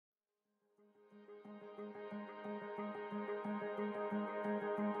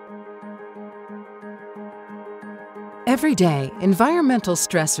Every day, environmental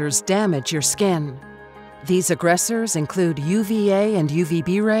stressors damage your skin. These aggressors include UVA and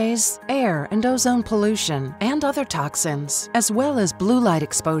UVB rays, air and ozone pollution, and other toxins, as well as blue light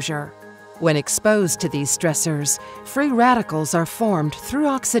exposure. When exposed to these stressors, free radicals are formed through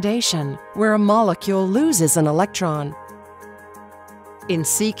oxidation, where a molecule loses an electron. In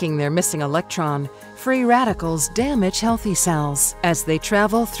seeking their missing electron, free radicals damage healthy cells as they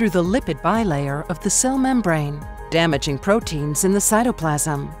travel through the lipid bilayer of the cell membrane, damaging proteins in the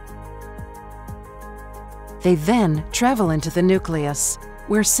cytoplasm. They then travel into the nucleus,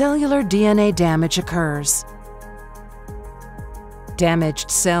 where cellular DNA damage occurs.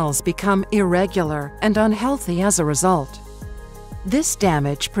 Damaged cells become irregular and unhealthy as a result. This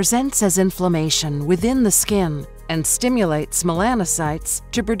damage presents as inflammation within the skin and stimulates melanocytes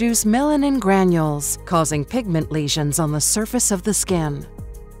to produce melanin granules, causing pigment lesions on the surface of the skin.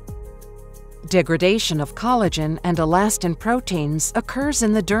 Degradation of collagen and elastin proteins occurs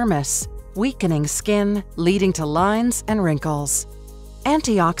in the dermis, weakening skin, leading to lines and wrinkles.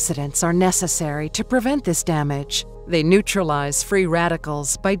 Antioxidants are necessary to prevent this damage. They neutralize free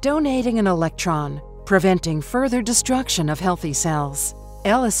radicals by donating an electron, preventing further destruction of healthy cells.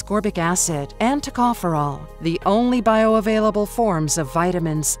 L-ascorbic acid and tocopherol, the only bioavailable forms of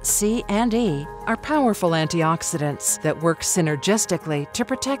vitamins C and E, are powerful antioxidants that work synergistically to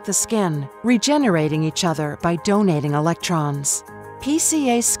protect the skin, regenerating each other by donating electrons.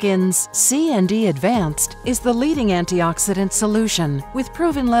 PCA Skin's C and E Advanced is the leading antioxidant solution with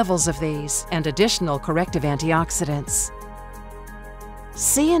proven levels of these and additional corrective antioxidants.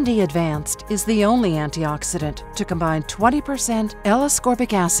 C and E Advanced is the only antioxidant to combine 20%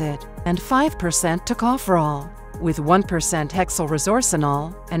 L-ascorbic acid and 5% tocopherol with 1% hexyl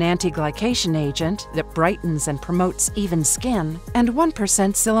resorcinol, an anti-glycation agent that brightens and promotes even skin, and 1%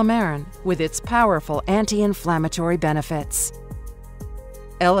 silymarin with its powerful anti-inflammatory benefits.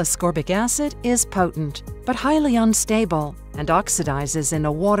 L-ascorbic acid is potent, but highly unstable and oxidizes in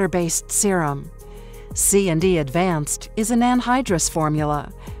a water-based serum. C and E Advanced is an anhydrous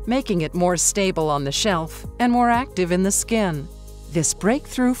formula, making it more stable on the shelf and more active in the skin. This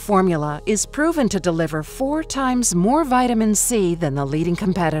breakthrough formula is proven to deliver 4 times more vitamin C than the leading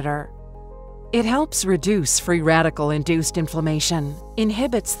competitor. It helps reduce free radical-induced inflammation,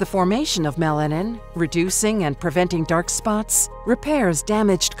 inhibits the formation of melanin, reducing and preventing dark spots, repairs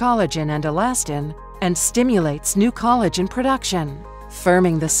damaged collagen and elastin, and stimulates new collagen production,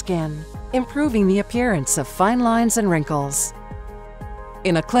 firming the skin, improving the appearance of fine lines and wrinkles.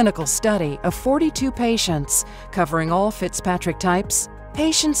 In a clinical study of 42 patients covering all Fitzpatrick types,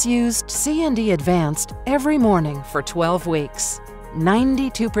 patients used C and E Advanced every morning for 12 weeks.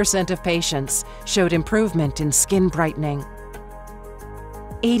 92% of patients showed improvement in skin brightening.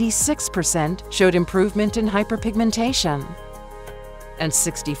 86% showed improvement in hyperpigmentation. And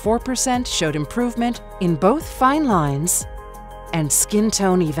 64% showed improvement in both fine lines and skin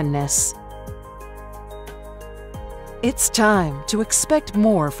tone evenness. It's time to expect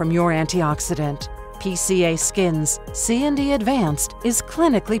more from your antioxidant. PCA Skin's C and E Advanced is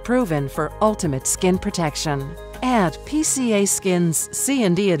clinically proven for ultimate skin protection. Add PCA Skin's C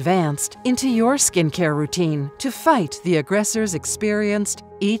and E Advanced into your skincare routine to fight the aggressors experienced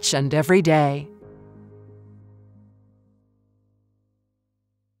each and every day.